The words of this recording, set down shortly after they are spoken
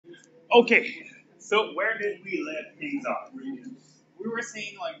Okay, so where did we let things off? We were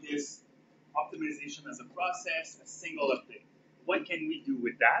saying like this optimization as a process, a single update. What can we do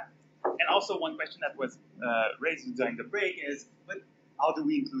with that? And also one question that was raised during the break is, but how do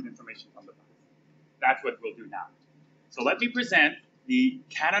we include information from the past? That's what we'll do now. So let me present the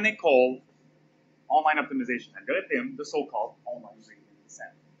canonical online optimization algorithm, the so-called online gradient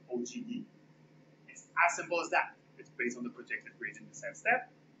descent, OGD. It's as simple as that. It's based on the projected gradient descent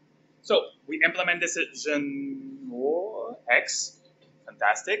step. So we implement decision X,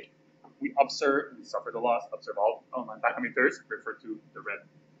 fantastic. We suffer the loss, observe all online parameters, refer to the red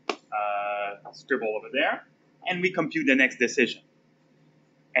scribble over there, and we compute the next decision.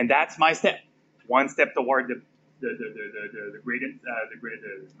 And that's my step. One step toward the gradient,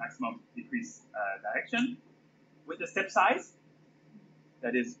 the maximum decrease direction, with the step size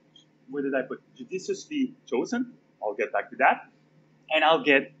that is, where did I put? Judiciously chosen. I'll get back to that. And I'll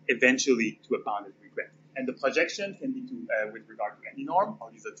get eventually to a bounded regret. And the projection can be with regard to any norm.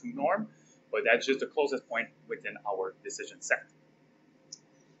 I'll use a 2 norm, but that's just the closest point within our decision set.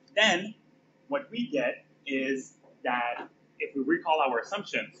 Then what we get is that if we recall our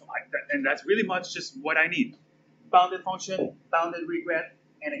assumptions, and that's really much just what I need. Bounded function, bounded regret,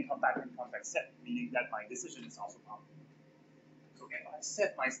 and a compact and convex set, meaning that my decision is also bounded. So if I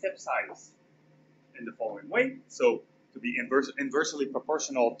set my step size in the following way, so to be inversely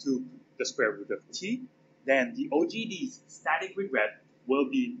proportional to the square root of t, then the OGD's static regret will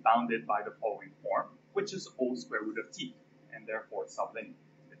be bounded by the following form, which is O square root of t, and therefore sublinear.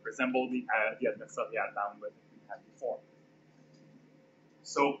 It resembles the adversarial bounded we had before.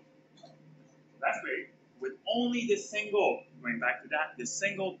 So that's great. With only this single, going back to that, this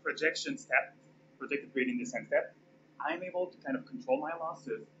single projection step, projected gradient descent step, I'm able to kind of control my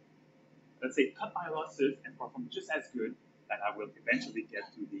losses, let's say cut my losses and perform just as good that I will eventually get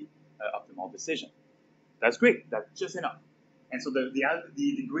to the optimal decision. That's great. That's just enough. And so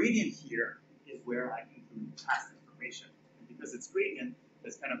the gradient here is where I include past information. And because it's gradient,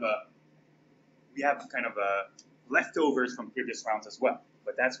 there's kind of we have kind of leftovers from previous rounds as well.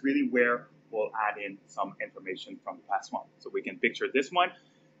 But that's really where we'll add in some information from the past one. So we can picture this one,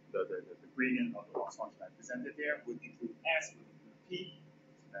 the gradient of the loss function I presented there would include S, would include P.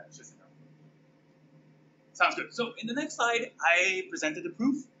 So that's just enough. Sounds good. So in the next slide, I presented the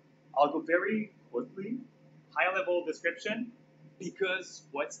proof. I'll go very quickly, high-level description, because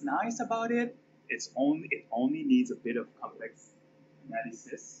what's nice about it, it only needs a bit of complex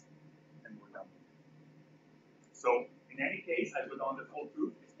analysis, and we're done. So in any case, I put on the full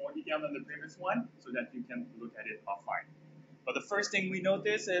proof. It's more detailed than the previous one, so that you can look at it offline. But the first thing we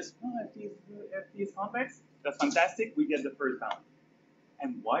notice is, if T is convex, that's fantastic. We get the first bound.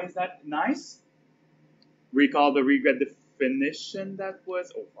 And why is that nice? Recall the regret definition that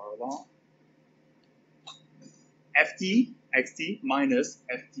was far along. Ft xt minus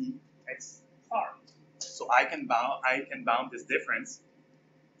ft x r. So I can bound this difference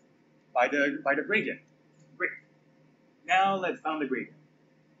by the gradient. Great. Now let's bound the gradient.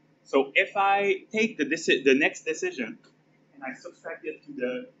 So if I take the next decision and I subtract it to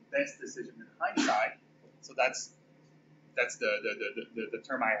the best decision in hindsight, so that's the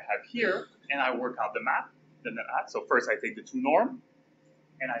term I have here, and I work out the map. So first I take the 2 norm,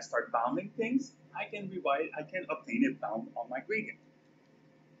 and I start bounding things. I can obtain a bound on my gradient.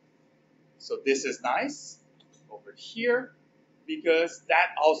 So this is nice over here, because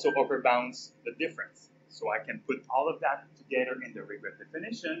that also upper bounds the difference. So I can put all of that together in the regret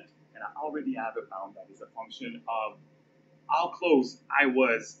definition, and I already have a bound that is a function of how close I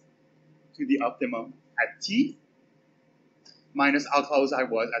was to the optimum at t, minus how close I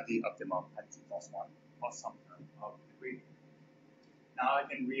was at the optimum at t plus 1, plus some term of the gradient. Now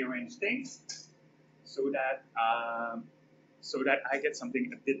I can rearrange things so that I get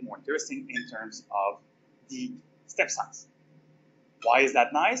something a bit more interesting in terms of the step size. Why is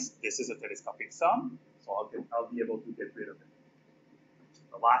that nice? This is a telescopic sum, so I'll be able to get rid of it.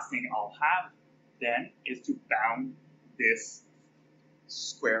 The last thing I'll have then is to bound this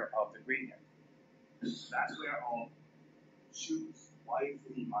square of the gradient. That's where I'll choose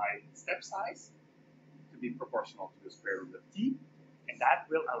wisely my step size to be proportional to the square root of t, and that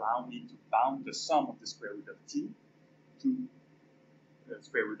will allow me to bound the sum of the square root of t to the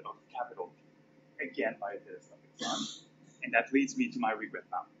square root of capital T, again by a telescopic sum, and that leads me to my regret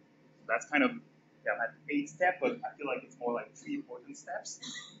bound. So that's kind of, yeah, that 8 step, but I feel like it's more like 3 important steps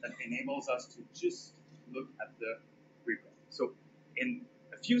that enables us to just look at the regret. So in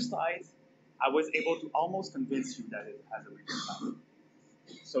a few slides, I was able to almost convince you that it has a regret bound.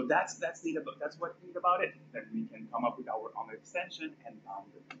 So that's what's neat about it. That we can come up with our own extension and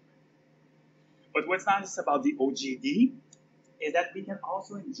bound it. But what's nice about the OGD is that we can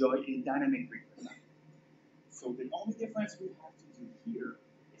also enjoy a dynamic regression. So the only difference we have to do here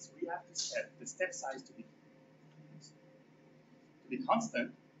is we have to set the step size to be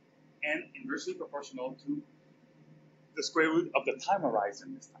constant and inversely proportional to the square root of the time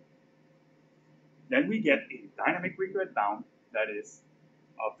horizon this time. Then we get a dynamic regret bound that is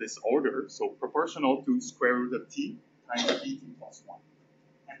of this order, so proportional to square root of t times dt plus 1.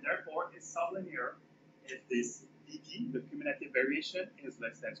 And therefore, it's sublinear if this dt, the cumulative variation, is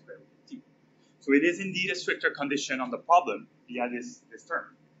less than square root of t. So it is indeed a stricter condition on the problem via this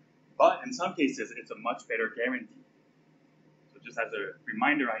term. But in some cases, it's a much better guarantee. So just as a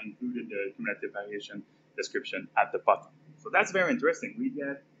reminder, I included the cumulative variation description at the bottom. So that's very interesting. We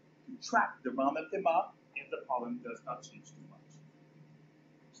get to track the round optima if the problem does not change too much.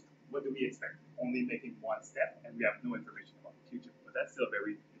 What do we expect? Only making one step, and we have no information about the future. But that's still a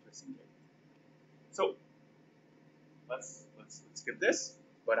very interesting game. So let's skip this.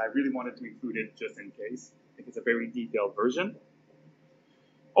 But I really wanted to include it just in case. I think it's a very detailed version.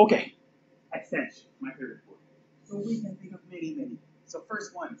 Okay, extension, my favorite word. So we can think of many. So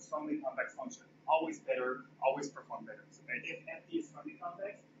first one, strongly convex function. Always better, always perform better. So if FT is strongly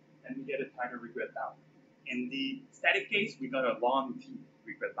convex, then we get a tighter regret bound. In the static case, we got a long T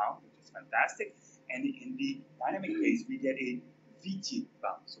regret bound, which is fantastic. And in the dynamic case, we get a VT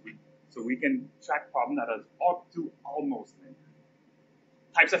bound. So we can track problem that is up to almost linear.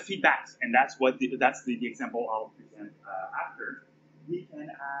 Types of feedbacks, and that's the example I'll present after. We can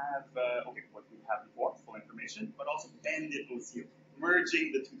have what we have before, full information, but also banded OCO,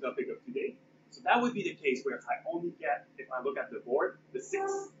 merging the two topics of today. So that would be the case where if I look at the board, the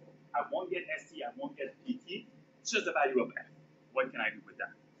 6, I won't get ST, I won't get PT, it's just the value of F. What can I do with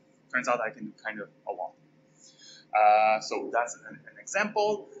that? Turns out I can do kind of a lot. So that's an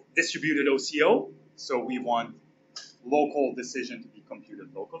example. Distributed OCO, so we want local decision to be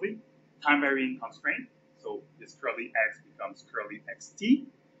computed locally. Time varying constraint, so this curly x becomes curly xt.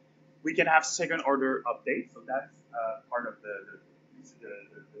 We can have second order update, so that's part of the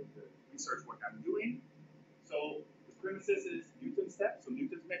research work I'm doing. So the premises is Newton's step, so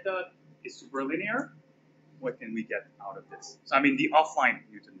Newton's method is superlinear. What can we get out of this? So I mean the offline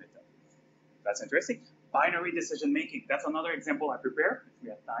Newton method. That's interesting. Binary decision making, that's another example I prepared if we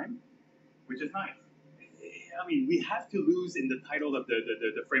have time, which is nice. I mean, we have to lose in the title of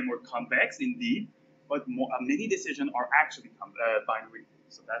the framework convex, indeed, but many decisions are actually binary,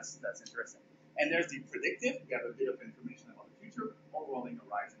 so that's interesting. And there's the predictive, we have a bit of information about the future, overrolling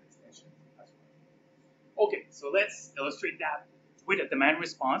horizon extension as well. Okay, so let's illustrate that with a demand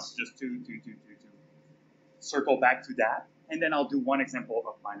response, just to circle back to that, and then I'll do one example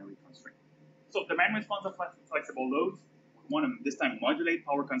of binary constraint. So demand response of flexible loads, we want to this time modulate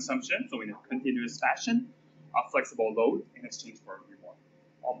power consumption, so in a continuous fashion, of flexible load in exchange for a reward.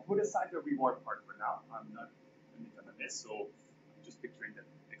 I'll put aside the reward part for now. I'm not an economist, so I'm just picturing that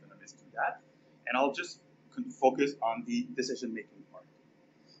economists do that. And I'll just focus on the decision-making part.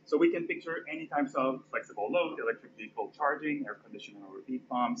 So we can picture any types of flexible load, electric vehicle charging, air conditioning or heat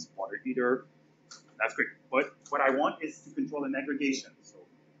pumps, water heater. That's great. But what I want is to control an aggregation. So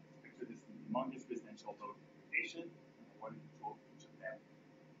picture this humongous residential load aggregation. I want to control each of them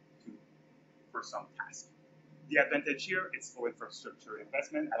for some task. The advantage here, it's low infrastructure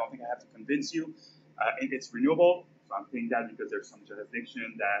investment. I don't think I have to convince you. And it's renewable. So I'm saying that because there's some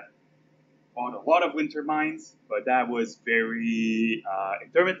jurisdiction that bought a lot of wind turbines, but that was very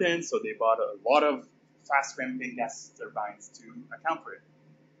intermittent. So they bought a lot of fast ramping gas turbines to account for it.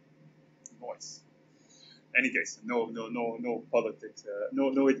 Voice. Any case, no politics,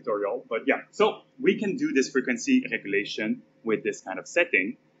 no editorial, but yeah. So we can do this frequency regulation with this kind of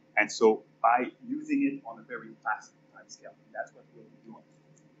setting. And so by using it on a very fast time scale, that's what we'll be doing.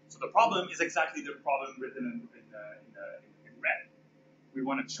 So the problem is exactly the problem written in red. We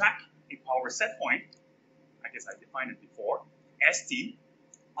want to track a power set point. I guess I defined it before. ST.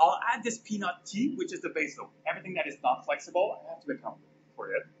 I'll add this P naught T, which is the base load. Everything that is not flexible, I have to account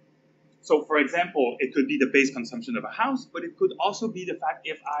for it. So for example, it could be the base consumption of a house, but it could also be the fact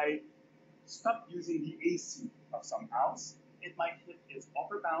if I stop using the AC of some house, it might hit its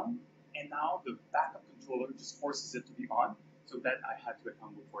upper bound, and now the backup controller just forces it to be on, so that I have to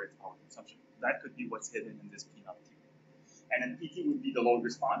account for its power consumption. That could be what's hidden in this P naught T. And then PT would be the load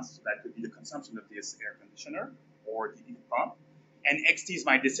response, so that could be the consumption of this air conditioner or the heat pump. And XT is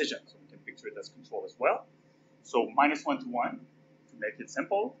my decision, so we can picture it as control as well. So -1 to 1, to make it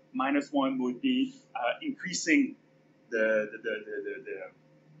simple. -1 would be increasing the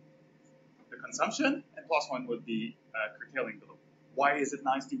consumption, and +1 would be curtailing the load. Why is it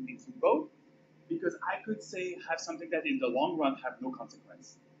nice to include both? because I could say have something that in the long run have no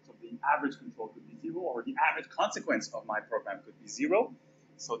consequence. So the average control could be 0, or the average consequence of my program could be 0.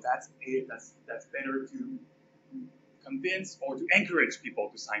 So that's better to convince or to encourage people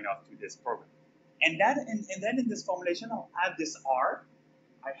to sign up to this program. And then in this formulation, I'll add this R.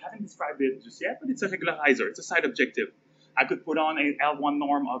 I haven't described it just yet, but it's a regularizer. It's a side objective. I could put on a L1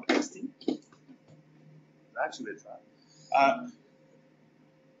 norm of xt. Actually, try.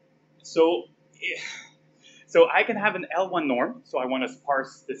 So I can have an L1 norm, so I want a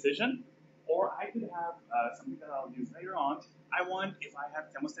sparse decision, or I could have something that I'll use later on. I want, if I have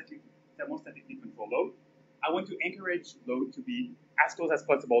thermostatically controlled load, I want to encourage load to be as close as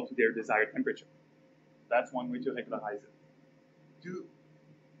possible to their desired temperature. That's one way to regularize it. To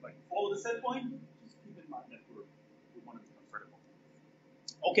follow the set point, just keep in mind that we want to be comfortable.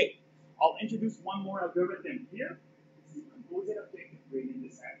 Okay, I'll introduce one more algorithm here. It's the composite update gradient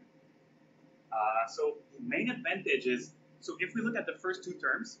descent. So the main advantage is, so if we look at the first two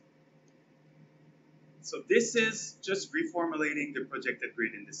terms, so this is just reformulating the projected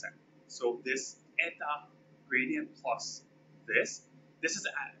gradient descent. So this eta gradient plus this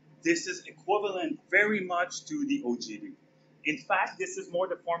is equivalent very much to the OGD. In fact, this is more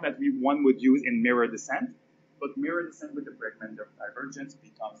the form that one would use in mirror descent, but mirror descent with the Bregman divergence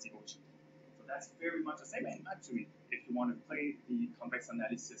becomes the OGD. So that's very much the same. And actually, if you want to play the convex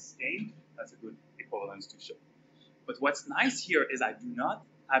analysis game, that's a good equivalence to show. But what's nice here is I do not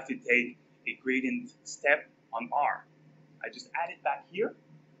have to take a gradient step on R. I just add it back here.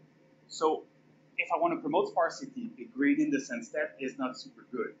 So if I want to promote sparsity, a gradient descent step is not super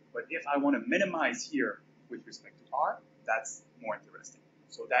good. But if I want to minimize here with respect to R, that's more interesting.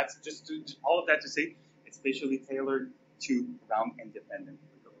 So that's just all of that to say it's spatially tailored to round independent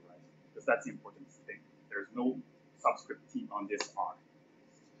regularization, because that's the important thing. There's no subscript T on this R.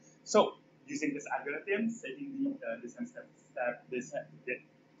 So using this algorithm, setting the descent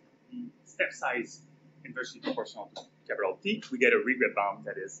the step size inversely proportional to capital T, we get a regret bound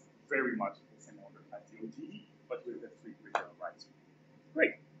that is very much the same order as the OGE, but with the 3 regularizer.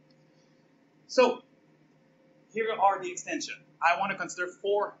 Great. So here are the extension. I want to consider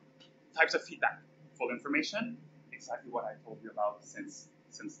 4 types of feedback. Full information, exactly what I told you about since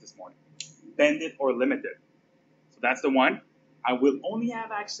this morning. Banded or limited. So that's the one. I will only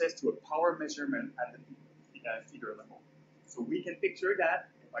have access to a power measurement at the feeder level. So we can picture that.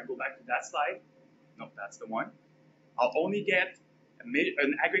 If I go back to that slide, no, that's the one. I'll only get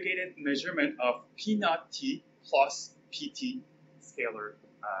an aggregated measurement of P naught T plus PT scalar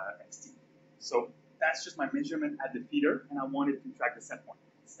XT. So that's just my measurement at the feeder, and I wanted to track the set point.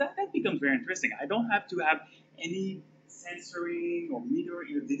 So that becomes very interesting. I don't have to have any sensoring or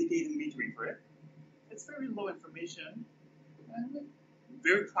dedicated metering for it. It's very low information, and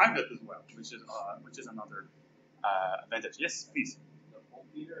very private as well, which is another advantage. Yes, please. The whole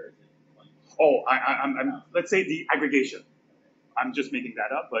feeder, or is it one? Oh, I'm let's say the aggregation. I'm just making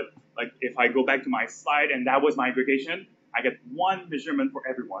that up, but like if I go back to my slide and that was my aggregation, I get one measurement for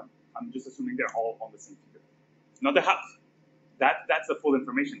everyone. I'm just assuming they're all on the same feeder. Not the half. That's the full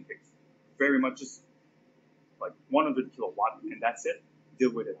information case. Very much just like 100 kilowatt, and that's it.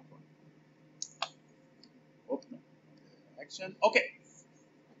 Deal with it. Oh, no. Action. Okay.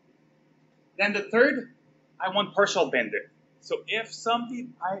 Then the third, I want partial bandwidth. So if some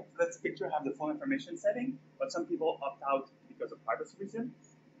people, let's picture have the full information setting, but some people opt out because of privacy reasons.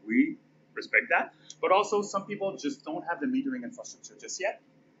 We respect that. But also some people just don't have the metering infrastructure just yet.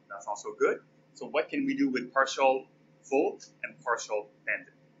 That's also good. So what can we do with partial full and partial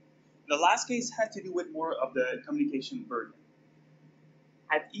bandwidth? The last case had to do with more of the communication burden.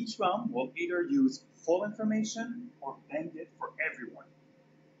 At each round, we'll either use full information or bandwidth for everyone.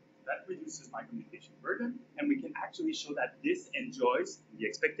 That reduces my communication burden, and we can actually show that this enjoys, in the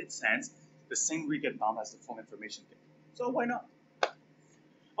expected sense, the same regret bound as the full information case. So why not?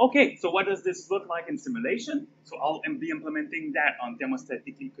 Okay, so what does this look like in simulation? So I'll be implementing that on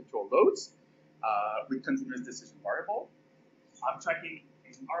thermostatically controlled loads with continuous decision variable. I'm tracking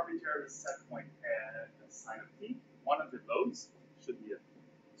an arbitrary set point at the sign of T. One of the loads should be a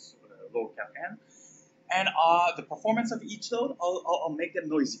load cap N. And the performance of each load, I'll make them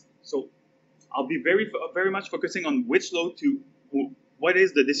noisy. So I'll be very much focusing on which load what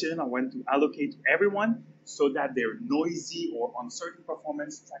is the decision I want to allocate to everyone so that their noisy or uncertain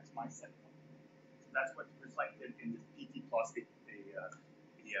performance tracks my set point. So that's what's reflected in this PT plus a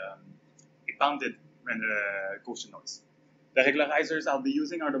bounded Gaussian noise. The regularizers I'll be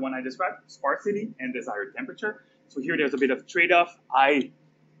using are the one I described, sparsity and desired temperature. So here there's a bit of trade-off. I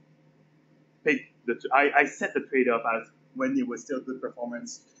set the trade-off as when it was still good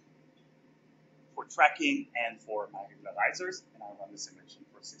performance, for tracking and for my regularizers, and I run the simulation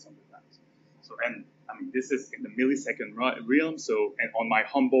for 600 times. So, and I mean, this is in the millisecond realm, so, and on my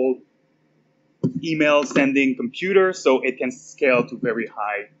humble email sending computer, so it can scale to very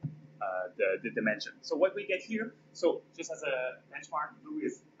high the dimension. So what we get here, so just as a benchmark, blue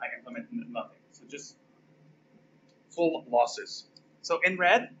is I implement nothing. So just full losses. So in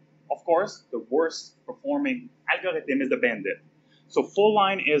red, of course, the worst performing algorithm is the bandit. So full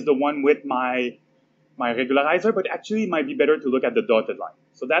line is the one with my regularizer, but actually it might be better to look at the dotted line.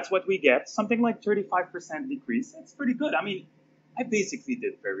 So that's what we get, something like 35% decrease. That's pretty good. I mean, I basically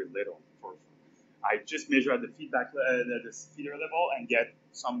did very little. I just measure at the feedback, the feeder level and get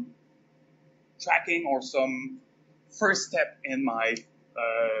some tracking or some first step in my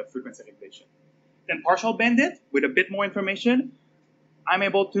frequency regulation. Then partial bandit, with a bit more information, I'm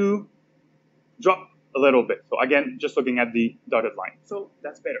able to drop a little bit. So again, just looking at the dotted line. So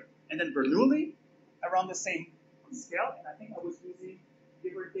that's better. And then Bernoulli, around the same scale, and I think I was using,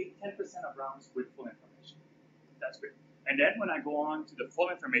 give or take, 10% of rounds with full information. That's great. And then when I go on to the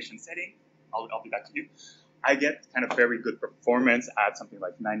full information setting, I'll be back to you, I get kind of very good performance at something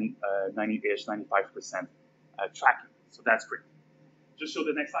like 90-ish, 95% tracking. So that's great. Just show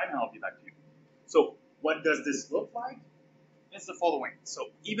the next slide and I'll be back to you. So what does this look like? It's the following. So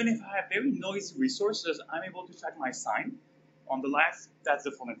even if I have very noisy resources, I'm able to track my sign. On the left, that's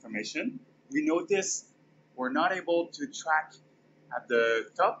the full information. We notice we're not able to track at the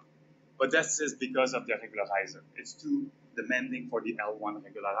top, but this is because of the regularizer. It's too demanding for the L1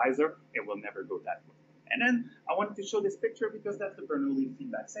 regularizer. It will never go that way. And then I wanted to show this picture because that's the Bernoulli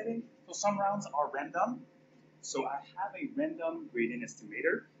feedback setting. So some rounds are random. So I have a random gradient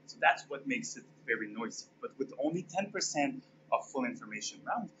estimator. So that's what makes it very noisy. But with only 10% of full information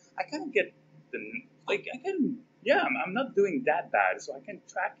rounds, I kind of get the, like, I'm not doing that bad. So I can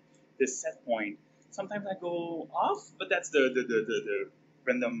track this set point. Sometimes I go off, but that's the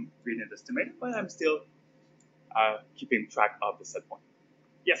random gradient estimator, but I'm still keeping track of the set point.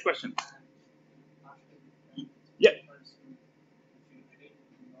 Yes, question? Yeah.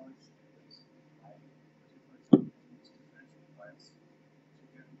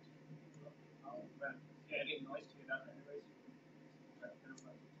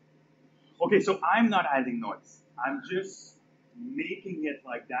 Okay, so I'm not adding noise. I'm just making it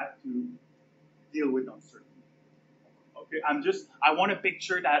like that to deal with uncertainty. Okay, I want to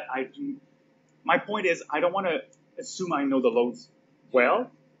picture that I do. My point is, I don't want to assume I know the loads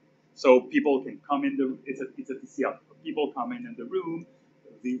well, so people can come in it's a TCL. People come in the room,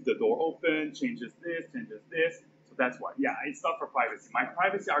 leave the door open, changes this. So that's why. Yeah, it's not for privacy. My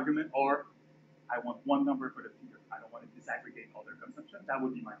privacy argument are, I want one number for the feeder. I don't want to disaggregate all their consumption. That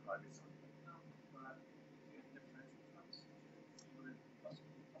would be my privacy argument.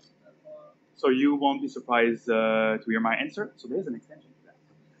 So you won't be surprised to hear my answer. So there's an extension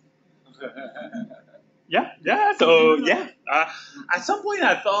to that. Yeah. So yeah, at some point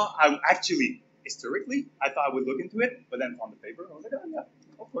I thought historically, I thought I would look into it, but then found the paper. I was like, oh yeah,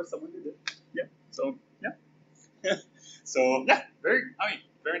 of course someone did it. Yeah. So yeah. So yeah, very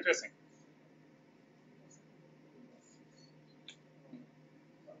interesting.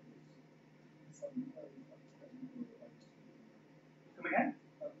 Come again?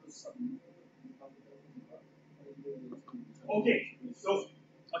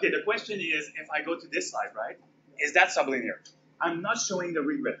 Okay, the question is, if I go to this slide, right, is that sublinear? I'm not showing the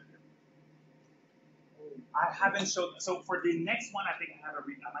regret here. I haven't shown, so for the next one, I think I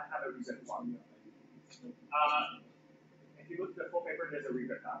might have a regret one. If you look at the full paper, there's a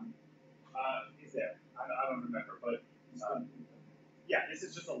regret one. Is there? I don't remember, but yeah, this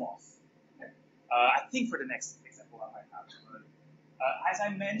is just a loss. Okay. I think for the next example, I might have. As I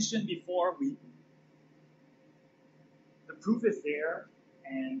mentioned before, the proof is there,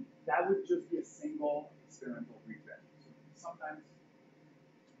 and that would just be a single experimental regret. So sometimes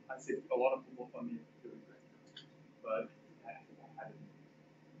I see a lot of people from me doing that, but I think I had it.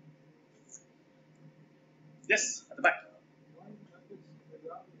 Yes, at the back.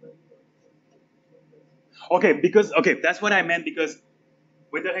 Okay, that's what I meant, because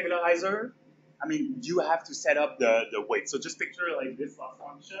with the regularizer, I mean, you have to set up the weight. So just picture like this loss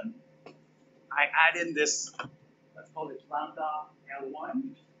function. I add in this, let's call it lambda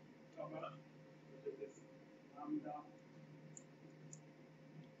L1. This lambda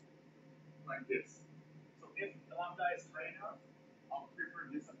like this. So if the lambda is high enough, I'll prefer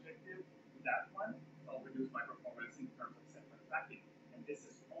this objective to that one. I'll reduce my performance in terms of set point tracking. And this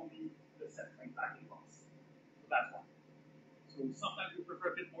is only the set point tracking loss. So that's one. So sometimes we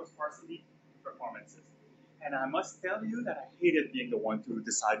prefer a bit more sparsity performances. And I must tell you that I hated being the one to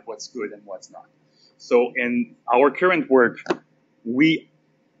decide what's good and what's not. So in our current work, we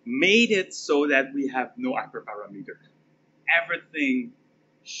made it so that we have no hyperparameter. Everything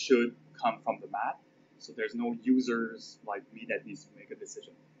should come from the math. So there's no users like me that needs to make a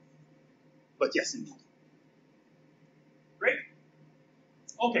decision. But yes, indeed. Great.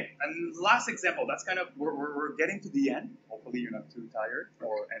 Okay, and last example. That's kind of we're getting to the end. Hopefully you're not too tired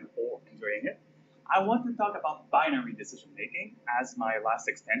or enjoying it. I want to talk about binary decision making as my last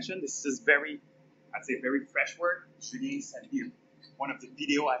extension. This is I'd say very fresh work. Julien sent me one of the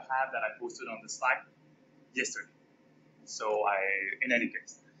video I have that I posted on the slide yesterday. So in any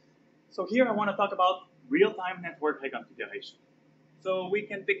case. So here I want to talk about real-time network reconfiguration. So we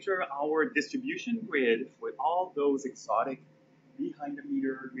can picture our distribution grid with all those exotic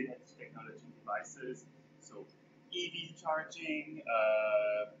behind-the-meter grid edge technology devices. So EV charging,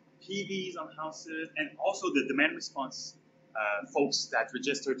 PVs on houses, and also the demand response folks that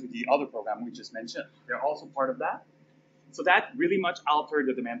register to the other program we just mentioned. They're also part of that. So that really much altered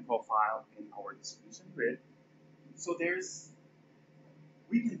the demand profile in our distribution grid. So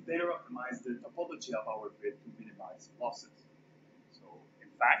we can better optimize the topology of our grid to minimize losses. So in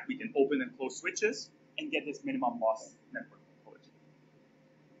fact, we can open and close switches and get this minimum loss network topology.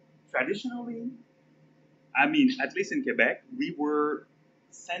 Traditionally, at least in Quebec, we were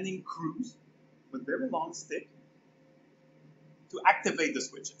sending crews with very long stick to activate the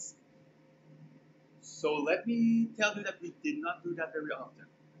switches. So let me tell you that we did not do that very often.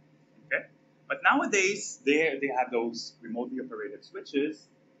 Okay? But nowadays, they have those remotely operated switches,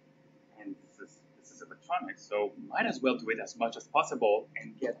 and this is electronics, so might as well do it as much as possible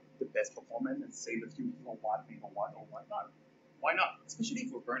and get the best performance and save a few kilowatt, megawatt, or whatnot. Why not? Especially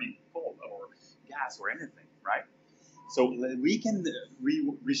if we're burning coal or gas or anything, right? So we can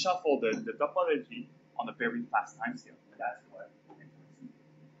reshuffle the topology on a very fast time scale. That's what we're going to see.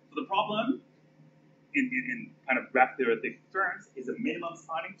 So the problem, in kind of graph theoretic terms, is a minimum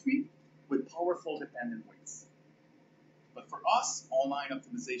starting tree with powerful dependent weights. But for us, online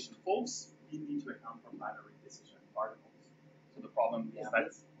optimization folks, we need to account for binary decision particles. So the problem is that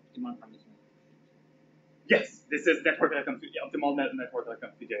yes, this is optimal network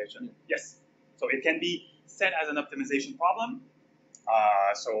configuration. Yeah. Yes. So it can be set as an optimization problem.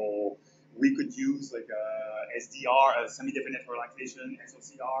 So we could use like a SDR, a semi-definite relaxation,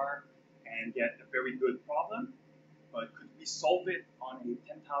 SOCR, and get a very good problem. But could we solve it on a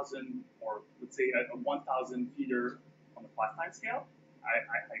 10,000 or let's say a 1,000 feeder on the flat time scale?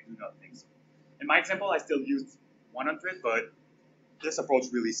 I do not think so. In my example, I still used 100, but this approach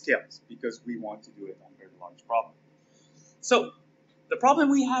really scales because we want to do it on very large problems. So the problem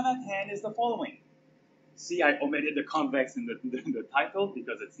we have at hand is the following. See, I omitted the convex in the title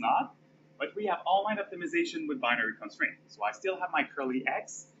because it's not, but we have online optimization with binary constraint. So I still have my curly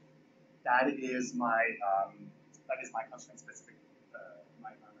X. That is my constraint specific,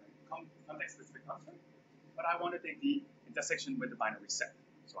 my context specific constraint. But I want to take the intersection with the binary set.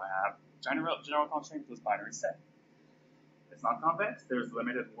 So I have general constraint plus binary set. It's not convex. There's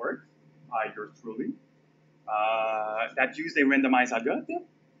limited work by yours truly that use a randomized algorithm.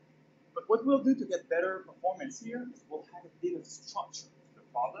 But what we'll do to get better performance here is we'll have a bit of structure to the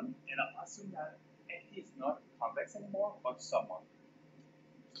problem, and I'll assume that FT is not convex anymore, but submodular.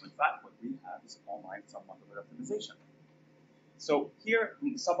 So in fact, what we have is online submodular optimization. So here,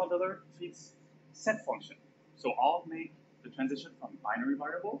 submodular treats set function. So I'll make the transition from binary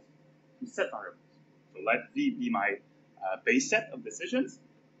variables to set variables. So let V be my base set of decisions.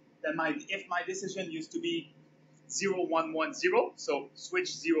 Then if my decision used to be 0, 1, 1, 0, so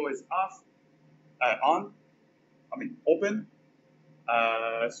switch 0 is off, open,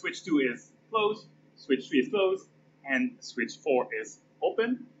 switch 2 is closed, switch 3 is closed, and switch 4 is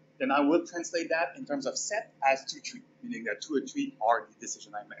open, then I will translate that in terms of set as 2 tree, meaning that 2 or 3 are the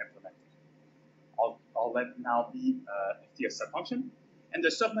decision I'm implementing. I'll let now be FT of set function, and the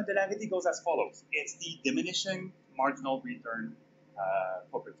submodularity goes as follows. It's the diminishing marginal return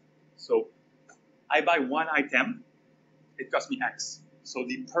property. So I buy one item, it costs me X. So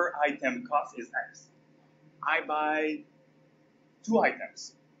the per item cost is X. I buy 2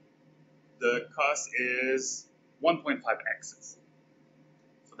 items. The cost is 1.5X.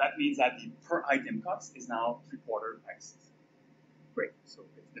 So that means that the per item cost is now 3/4 X. Great, so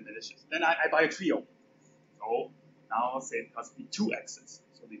it diminishes. Then I buy a trio. So now I'll say it costs me 2X's.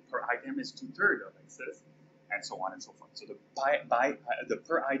 So the per item is 2/3 of X's, and so on and so forth. So the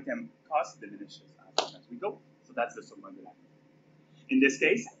per item cost diminishes as we go. So that's the submodularity. In this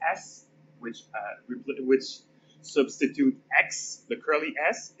case, S, which substitute X, the curly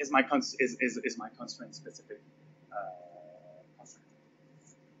S, is my constraint specific constraint.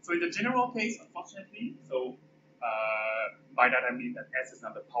 So in the general case, unfortunately, by that I mean that S is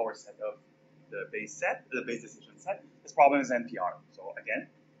not the power set of the base set, the base decision set. This problem is NPR. So again,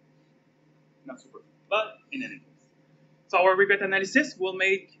 not super, but in any case. So our regret analysis will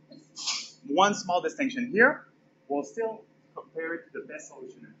make one small distinction here. We'll still compare it to the best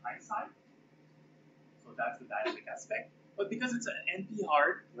solution in hindsight. So that's the dynamic aspect. But because it's an NP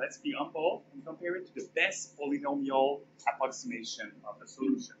hard, let's be humble and compare it to the best polynomial approximation of the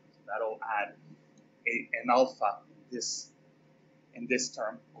solution. So that'll add an alpha in this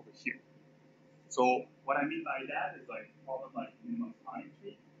term over here. So what I mean by that is like a problem like minimum spanning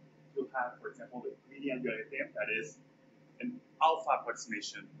tree. You have, for example, the greedy algorithm that is an alpha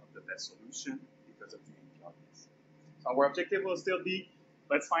approximation of the best solution because of the NP-hardness. So our objective will still be,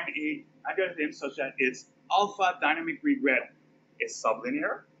 let's find a algorithm such that its alpha dynamic regret is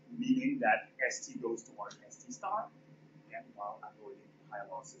sublinear, meaning that ST goes towards ST star, and while avoiding high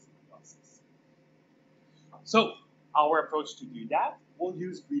losses in the process. So our approach to do that, we'll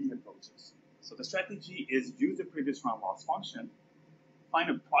use greedy approaches. So the strategy is use the previous round loss function, find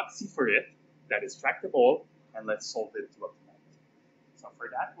a proxy for it that is tractable, and let's solve it to optimize. So for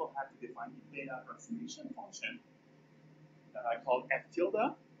that, we'll have to define the beta approximation function that I call f tilde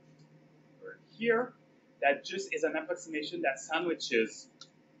over here. That just is an approximation that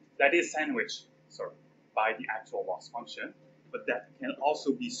is sandwiched by the actual loss function, but that can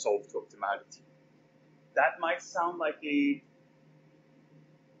also be solved to optimality. That might sound like a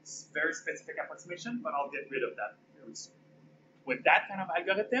very specific approximation, but I'll get rid of that very soon. With that kind of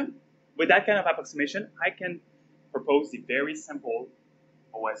algorithm, with that kind of approximation, I can propose the very simple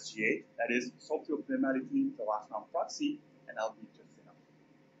OSGA that is solve to optimality the last round proxy, and that'll be just enough.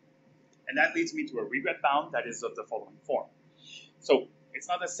 And that leads me to a regret bound that is of the following form. So it's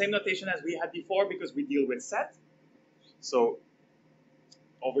not the same notation as we had before because we deal with set. So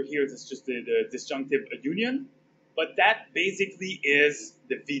over here, it's just the disjunctive union, but that basically is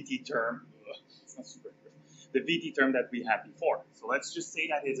the VT term. It's not super clear. The VT term that we had before. So let's just say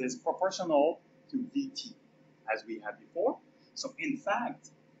that it is proportional to VT as we had before. So in fact,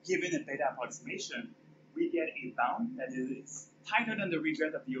 given a beta approximation, we get a bound that is tighter than the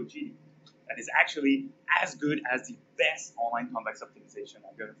regret of the OGD. That is actually as good as the best online convex optimization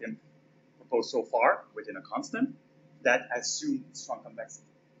algorithm proposed so far within a constant that assumes strong convexity.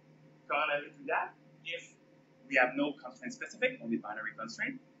 Correlated to that, if we have no constraint specific, only binary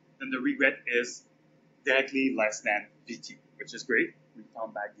constraint, then the regret is directly less than VT, which is great. We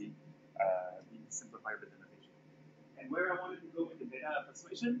found back the simplified representation. And where I wanted to go with the beta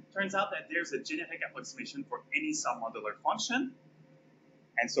approximation, turns out that there's a genetic approximation for any submodular function.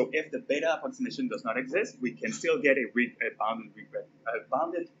 And so if the beta approximation does not exist, we can still get a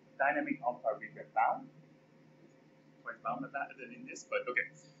bounded dynamic alpha regret bound. Quite bounded in this, but okay.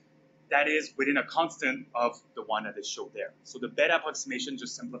 That is within a constant of the one that is showed there. So the beta approximation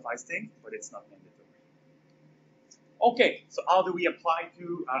just simplifies things, but it's not mandatory. Okay, so how do we apply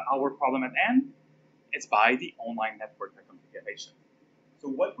to our problem at hand? It's by the online network configuration. So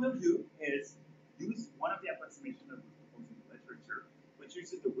what we'll do is use one of the approximations that was proposed in the literature, which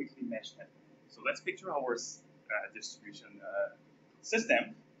uses the weakly mesh network. So let's picture our distribution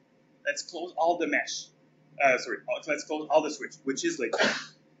system. Let's close all the mesh. Let's close all the switch, which is like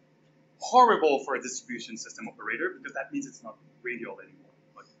horrible for a distribution system operator because that means it's not radial anymore.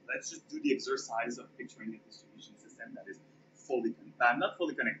 But let's just do the exercise of picturing a distribution system that is not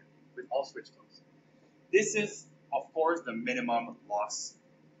fully connected with all switch closed. This is, of course, the minimum loss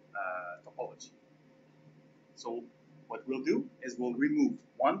topology. So what we'll do is we'll remove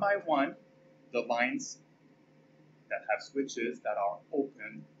one by one the lines that have switches that are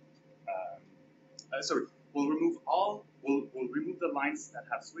open. We'll remove the lines that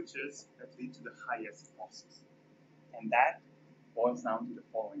have switches that lead to the highest losses. And that boils down to the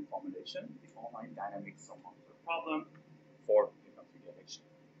following formulation, the online dynamic submodular problem for the configuration.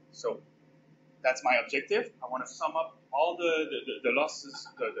 So that's my objective. I want to sum up all the losses,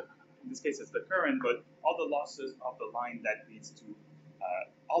 in this case it's the current, but all the losses of the line that leads to,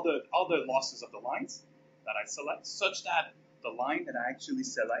 all the losses of the lines that I select, such that the line that I actually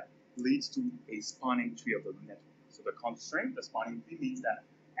select leads to a spawning tree of the network. So the constraint, the spawning tree, means that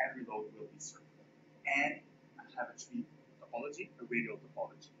every load will be circular. And I have a tree topology, a radial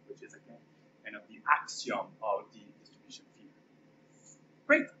topology, which is again kind of the axiom of the distribution field.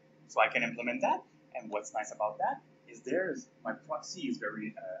 Great. So I can implement that. And what's nice about that is my proxy is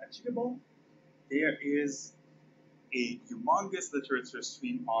very achievable. There is a humongous literature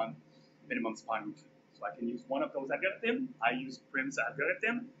stream on minimum spawning tree. So I can use one of those algorithms. I use Prim's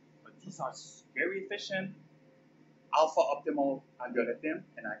algorithm. These are very efficient, alpha optimal algorithm,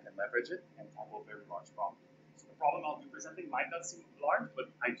 and I can leverage it and tackle very large problems. So the problem I'll be presenting might not seem large, but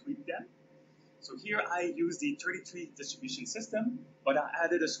I tweaked them. So here I use the 33 distribution system, but I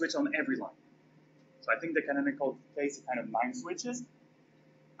added a switch on every line. So I think the canonical case is kind of 9 switches,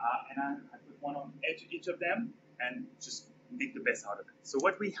 and I put one on each of them and just make the best out of it. So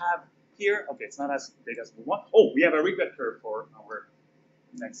what we have here, okay, it's not as big as we want. Oh, we have a regret curve for our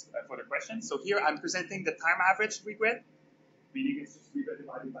next for the question. So here I'm presenting the time average regret, meaning it's just regret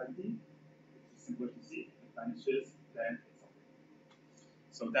divided by t. It's simpler to see. It vanishes, then it's okay.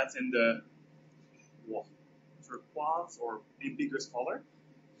 So that's in the turquoise or ambiguous color.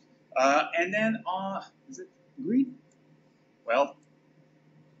 And then is it green? Well,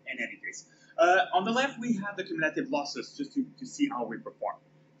 in any case. On the left, we have the cumulative losses just to see how we perform.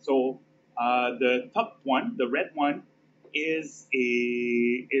 So the top one, the red one, is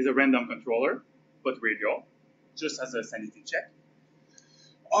a random controller, but radial, just as a sanity check.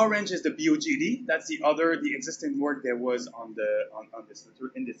 Orange is the BOGD. That's the existing work that was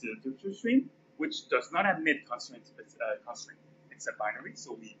in this literature stream, which does not admit constraint except binary.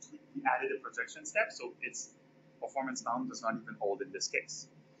 So we added a projection step, so its performance bound does not even hold in this case.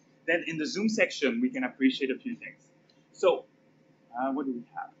 Then in the zoom section, we can appreciate a few things. So what do we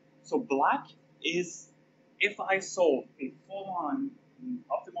have? So black is if I solve a full-on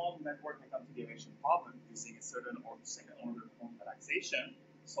optimal network configuration problem using a certain second-order relaxation,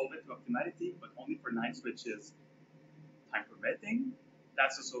 solve it to optimality, but only for 9 switches, time permitting,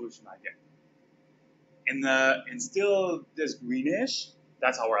 that's the solution I get. And still this greenish,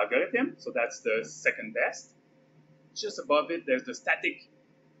 that's our algorithm, so that's the second best. Just above it, there's the static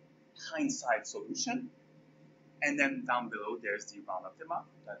hindsight solution. And then down below, there's the round optima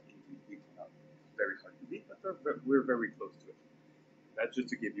that we very hard to beat, but we're very close to it. That's just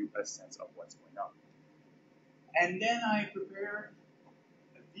to give you a sense of what's going on. And then I prepared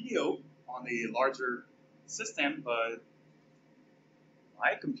a video on a larger system, but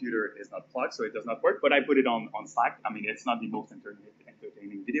my computer is not plugged, so it does not work, but I put it on Slack. I mean, it's not the most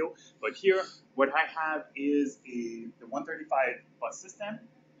entertaining video, but here, what I have is the 135 bus system.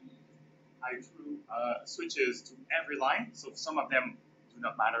 I threw switches to every line, so some of them do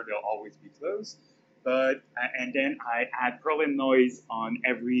not matter, they'll always be closed. And then I add Perlin noise on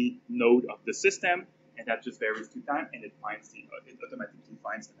every node of the system, and that just varies through time, and it automatically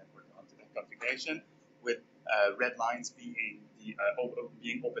finds the network onto that configuration, with red lines being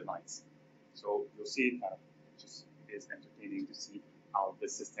being open lines. So you'll see it kind of just is entertaining to see how the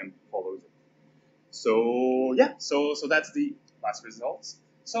system follows it. So yeah, so that's the last results.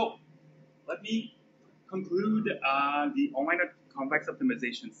 So let me conclude the online convex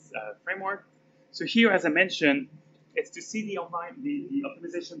optimization framework. So here, as I mentioned, it's to see the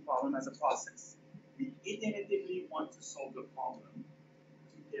optimization problem as a process. We iteratively want to solve the problem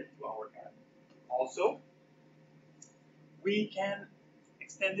to get to our end. Also, we can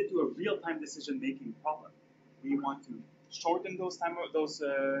extend it to a real-time decision-making problem. We want to shorten those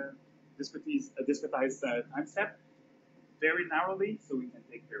discretized time step very narrowly, so we can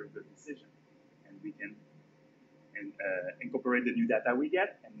take very good decisions, and we can incorporate the new data we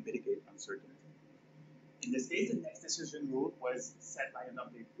get and mitigate uncertainty. In this case, the next decision rule was set by an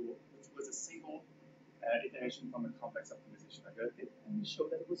update rule, which was a single iteration from a complex optimization algorithm, and we showed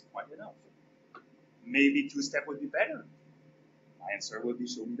that it was quite enough. Maybe 2-step would be better. My answer would be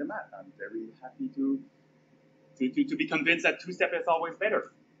show me the math. I'm very happy to be convinced that 2-step is always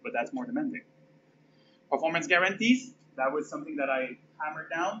better, but that's more demanding. Performance guarantees, that was something that I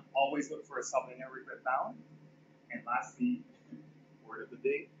hammered down. Always look for a sublinear regret bound. And lastly, word of the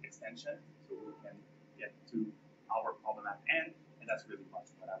day, extension, so we can get to our problem at end, and that's really much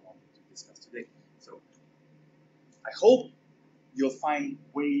what I wanted to discuss today. So I hope you'll find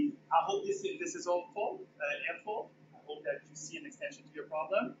ways. I hope this is all helpful. I hope that you see an extension to your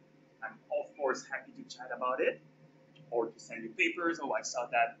problem. I'm of course happy to chat about it, or to send you papers. Oh, I saw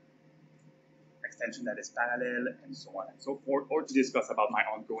that extension that is parallel, and so on and so forth, or to discuss about my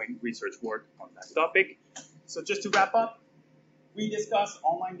ongoing research work on that topic. So just to wrap up, we discussed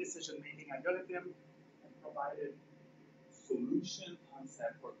online decision-making algorithm and provided solution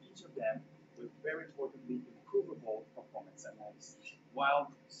concept for each of them, with very importantly improvable performance analysis.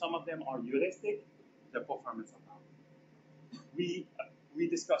 While some of them are heuristic, the performance are not. We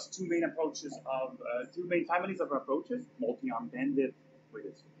discussed two main families of approaches: multi-arm bandit with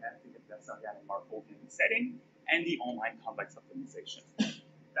its stochastic, adversarial, and Markovian setting, and the online complex optimization.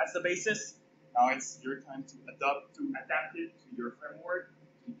 That's the basis. Now it's your time to adapt it to your framework,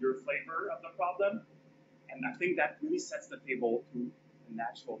 to your flavor of the problem, and I think that really sets the table to the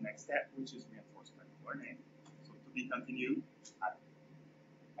natural next step, which is reinforcement learning. So to be continued.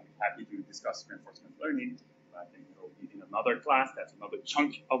 I'm happy to discuss reinforcement learning, but I think it will be in another class. That's another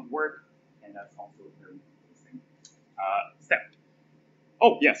chunk of work, and that's also a very interesting step.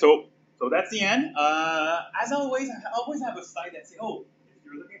 Oh yeah, so that's the end. As always, I always have a slide that says, "Oh, if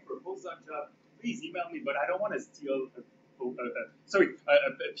you're looking for a postdoc job, please email me." But I don't want to steal. A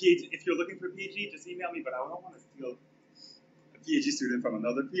PhD. If you're looking for a PhD, just email me. But I don't want to steal a PhD student from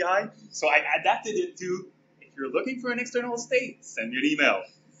another PI. So I adapted it to: if you're looking for an external state, send me an email.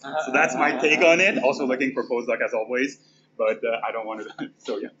 So that's my take on it. Also looking for postdoc as always, but I don't want to.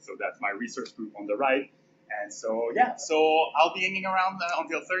 So yeah, so that's my research group on the right. And so yeah, so I'll be hanging around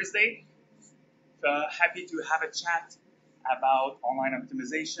until Thursday. Happy to have a chat about online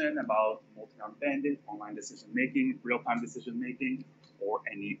optimization, about multi-arm bandit, online decision making, real-time decision making, or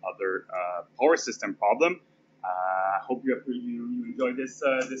any other power system problem. Hope you enjoyed this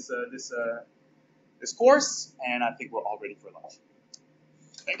course, and I think we're all ready for lunch.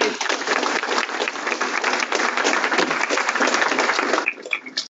 Thank you.